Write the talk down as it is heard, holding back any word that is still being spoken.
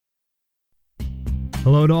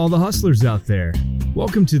Hello to all the hustlers out there.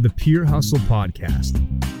 Welcome to the Pure Hustle Podcast.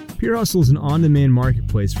 Pure Hustle is an on-demand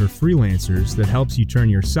marketplace for freelancers that helps you turn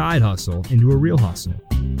your side hustle into a real hustle.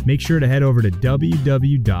 Make sure to head over to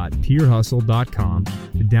www.purehustle.com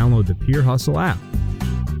to download the Pure Hustle app.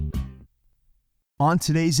 On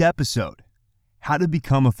today's episode, how to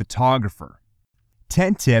become a photographer.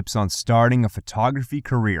 10 tips on starting a photography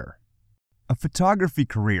career. A photography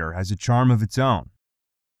career has a charm of its own.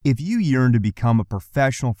 If you yearn to become a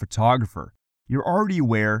professional photographer, you're already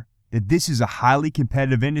aware that this is a highly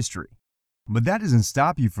competitive industry. But that doesn't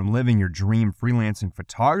stop you from living your dream freelancing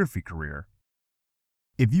photography career.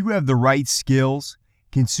 If you have the right skills,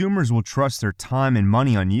 consumers will trust their time and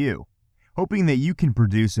money on you, hoping that you can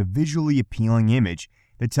produce a visually appealing image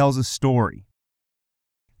that tells a story.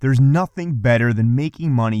 There's nothing better than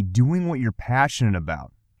making money doing what you're passionate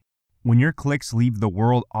about. When your clicks leave the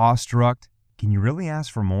world awestruck, can you really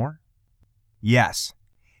ask for more? Yes,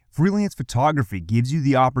 freelance photography gives you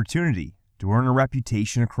the opportunity to earn a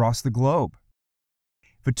reputation across the globe.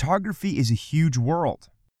 Photography is a huge world.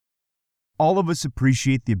 All of us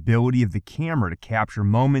appreciate the ability of the camera to capture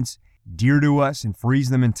moments dear to us and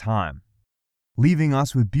freeze them in time, leaving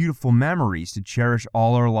us with beautiful memories to cherish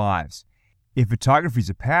all our lives. If photography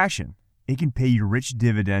is a passion, it can pay you rich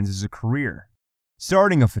dividends as a career.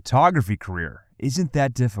 Starting a photography career isn't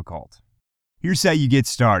that difficult. Here's how you get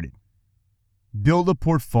started. Build a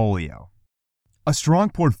portfolio. A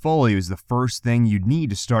strong portfolio is the first thing you'd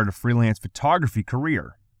need to start a freelance photography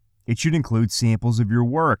career. It should include samples of your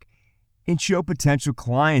work and show potential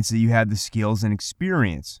clients that you have the skills and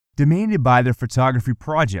experience demanded by their photography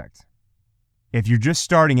project. If you're just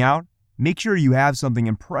starting out, make sure you have something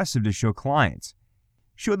impressive to show clients.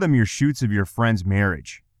 Show them your shoots of your friend's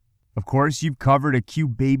marriage. Of course, you've covered a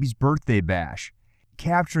cute baby's birthday bash,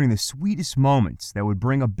 capturing the sweetest moments that would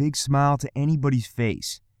bring a big smile to anybody's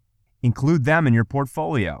face. Include them in your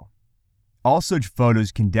portfolio. All such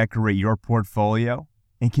photos can decorate your portfolio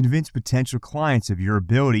and convince potential clients of your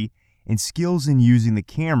ability and skills in using the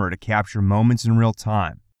camera to capture moments in real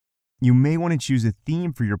time. You may want to choose a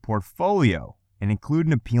theme for your portfolio and include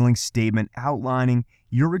an appealing statement outlining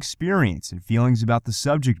your experience and feelings about the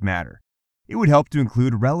subject matter. It would help to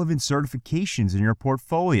include relevant certifications in your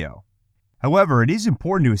portfolio. However, it is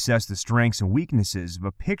important to assess the strengths and weaknesses of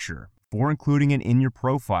a picture before including it in your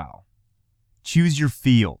profile. Choose your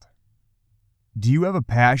field. Do you have a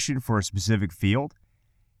passion for a specific field?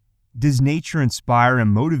 Does nature inspire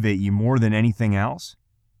and motivate you more than anything else?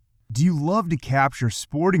 Do you love to capture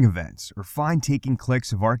sporting events or find taking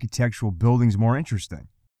clicks of architectural buildings more interesting?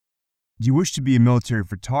 Do you wish to be a military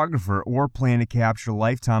photographer or plan to capture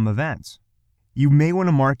lifetime events? You may want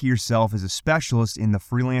to market yourself as a specialist in the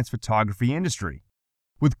freelance photography industry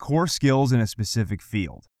with core skills in a specific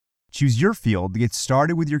field. Choose your field to get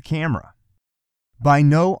started with your camera. Buy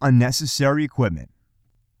no unnecessary equipment.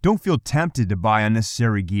 Don't feel tempted to buy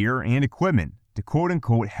unnecessary gear and equipment to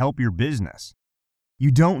quote-unquote help your business. You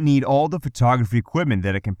don't need all the photography equipment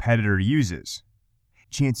that a competitor uses.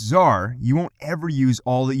 Chances are you won't ever use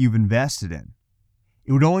all that you've invested in.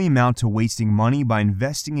 It would only amount to wasting money by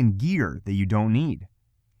investing in gear that you don't need.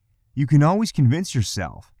 You can always convince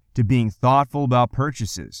yourself to being thoughtful about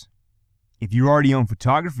purchases. If you already own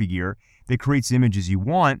photography gear that creates images you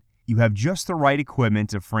want, you have just the right equipment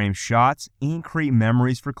to frame shots and create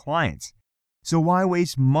memories for clients. So why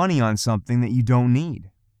waste money on something that you don't need?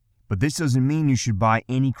 But this doesn't mean you should buy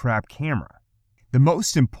any crap camera. The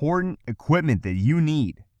most important equipment that you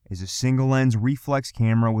need is a single lens reflex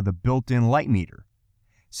camera with a built-in light meter.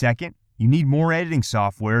 Second, you need more editing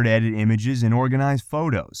software to edit images and organize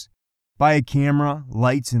photos. Buy a camera,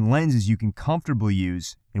 lights, and lenses you can comfortably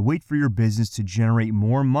use and wait for your business to generate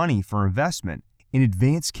more money for investment in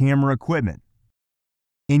advanced camera equipment.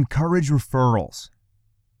 Encourage referrals.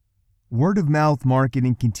 Word-of-mouth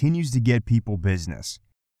marketing continues to get people business.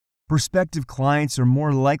 Prospective clients are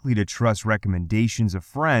more likely to trust recommendations of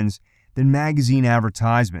friends than magazine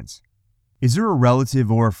advertisements. Is there a relative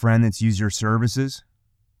or a friend that's used your services?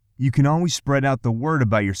 You can always spread out the word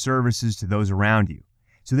about your services to those around you,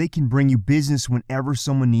 so they can bring you business whenever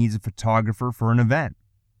someone needs a photographer for an event.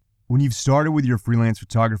 When you've started with your freelance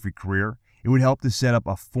photography career, it would help to set up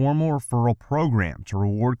a formal referral program to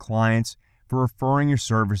reward clients for referring your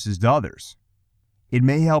services to others. It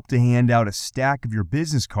may help to hand out a stack of your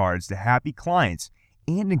business cards to happy clients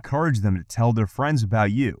and encourage them to tell their friends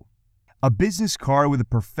about you. A business card with a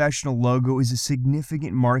professional logo is a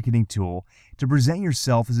significant marketing tool to present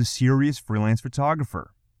yourself as a serious freelance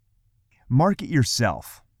photographer. Market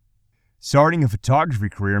yourself. Starting a photography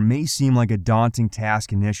career may seem like a daunting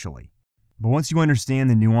task initially, but once you understand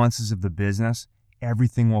the nuances of the business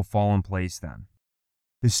everything will fall in place then.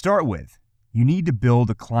 To start with, you need to build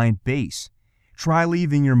a client base. Try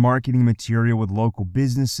leaving your marketing material with local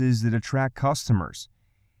businesses that attract customers.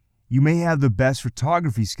 You may have the best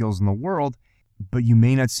photography skills in the world, but you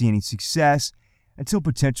may not see any success until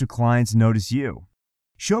potential clients notice you.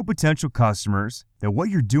 Show potential customers that what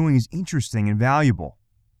you're doing is interesting and valuable.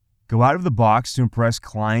 Go out of the box to impress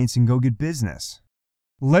clients and go get business.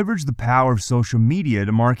 Leverage the power of social media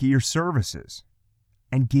to market your services.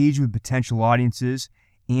 Engage with potential audiences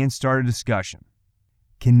and start a discussion.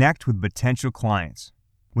 Connect with potential clients.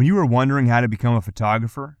 When you are wondering how to become a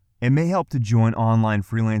photographer, it may help to join online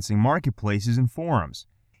freelancing marketplaces and forums.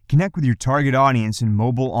 Connect with your target audience in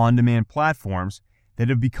mobile on-demand platforms that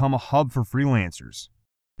have become a hub for freelancers.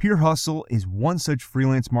 Pure Hustle is one such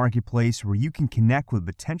freelance marketplace where you can connect with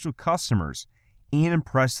potential customers and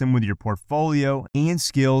impress them with your portfolio and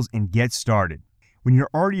skills and get started. When you're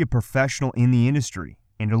already a professional in the industry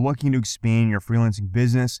and are looking to expand your freelancing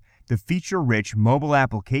business, the feature-rich mobile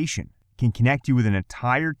application can connect you with an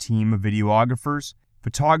entire team of videographers,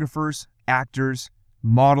 photographers, actors,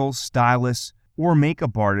 models, stylists, or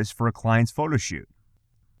makeup artists for a client's photo shoot.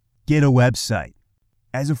 Get a website.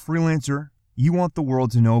 As a freelancer, you want the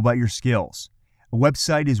world to know about your skills. A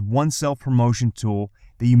website is one self-promotion tool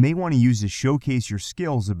that you may want to use to showcase your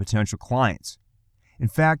skills to potential clients. In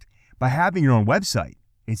fact, by having your own website,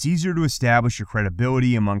 it's easier to establish your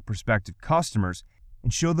credibility among prospective customers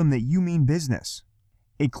and show them that you mean business.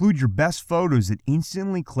 Include your best photos that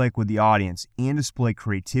instantly click with the audience and display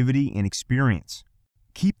creativity and experience.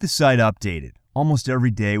 Keep the site updated almost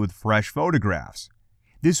every day with fresh photographs.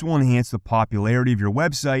 This will enhance the popularity of your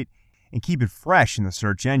website and keep it fresh in the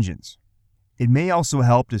search engines. It may also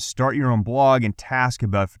help to start your own blog and task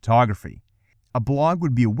about photography. A blog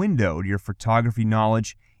would be a window to your photography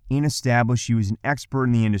knowledge and establish you as an expert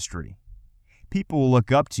in the industry. People will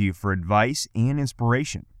look up to you for advice and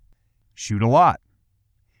inspiration. Shoot a lot.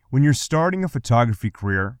 When you're starting a photography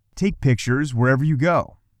career, take pictures wherever you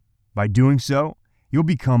go. By doing so, you'll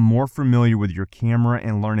become more familiar with your camera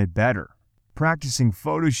and learn it better. Practicing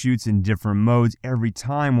photo shoots in different modes every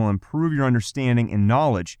time will improve your understanding and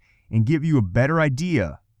knowledge and give you a better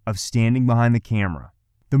idea of standing behind the camera.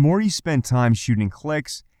 The more you spend time shooting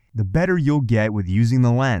clicks, the better you'll get with using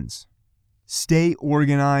the lens. Stay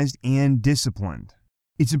organized and disciplined.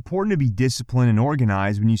 It's important to be disciplined and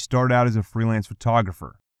organized when you start out as a freelance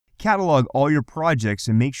photographer. Catalog all your projects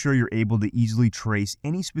and make sure you're able to easily trace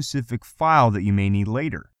any specific file that you may need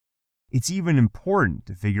later. It's even important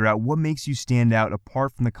to figure out what makes you stand out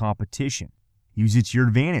apart from the competition. Use it to your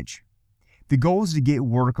advantage. The goal is to get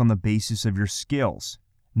work on the basis of your skills,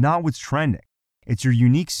 not what's trending. It's your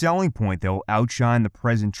unique selling point that will outshine the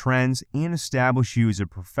present trends and establish you as a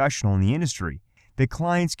professional in the industry that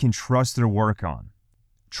clients can trust their work on.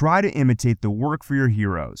 Try to imitate the work for your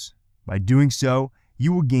heroes. By doing so,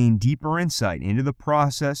 you will gain deeper insight into the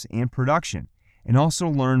process and production and also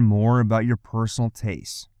learn more about your personal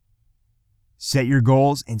tastes. Set your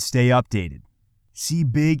goals and stay updated. See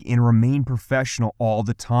big and remain professional all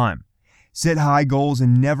the time. Set high goals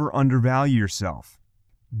and never undervalue yourself.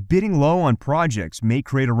 Bidding low on projects may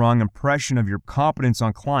create a wrong impression of your competence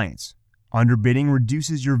on clients. Underbidding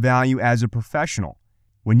reduces your value as a professional.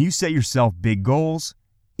 When you set yourself big goals,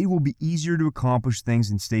 it will be easier to accomplish things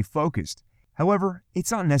and stay focused. However,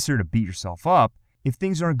 it's not necessary to beat yourself up if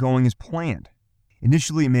things aren't going as planned.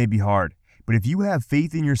 Initially, it may be hard, but if you have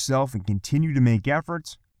faith in yourself and continue to make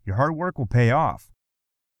efforts, your hard work will pay off.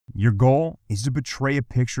 Your goal is to portray a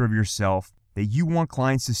picture of yourself that you want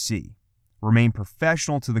clients to see. Remain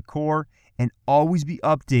professional to the core and always be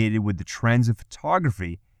updated with the trends of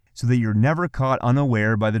photography so that you're never caught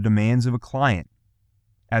unaware by the demands of a client.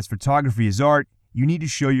 As photography is art, you need to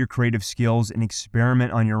show your creative skills and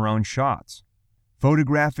experiment on your own shots.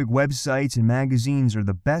 Photographic websites and magazines are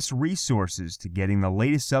the best resources to getting the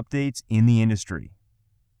latest updates in the industry.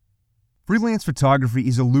 Freelance photography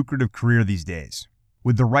is a lucrative career these days.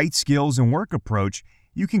 With the right skills and work approach,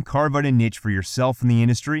 you can carve out a niche for yourself in the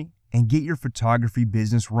industry and get your photography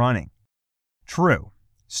business running. True,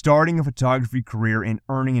 starting a photography career and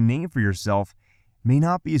earning a name for yourself may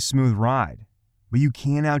not be a smooth ride, but you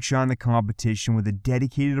can outshine the competition with a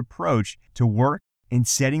dedicated approach to work and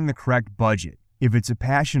setting the correct budget. If it's a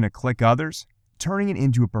passion to click others, turning it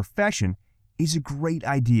into a profession is a great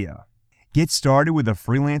idea. Get started with a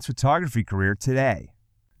freelance photography career today.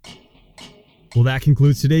 Well, that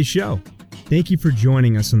concludes today's show. Thank you for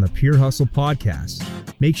joining us on the Pure Hustle podcast.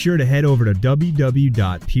 Make sure to head over to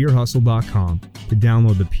www.purehustle.com to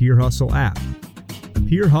download the Pure Hustle app.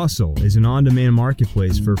 Peer Hustle is an on-demand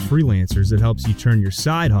marketplace for freelancers that helps you turn your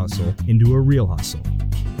side hustle into a real hustle.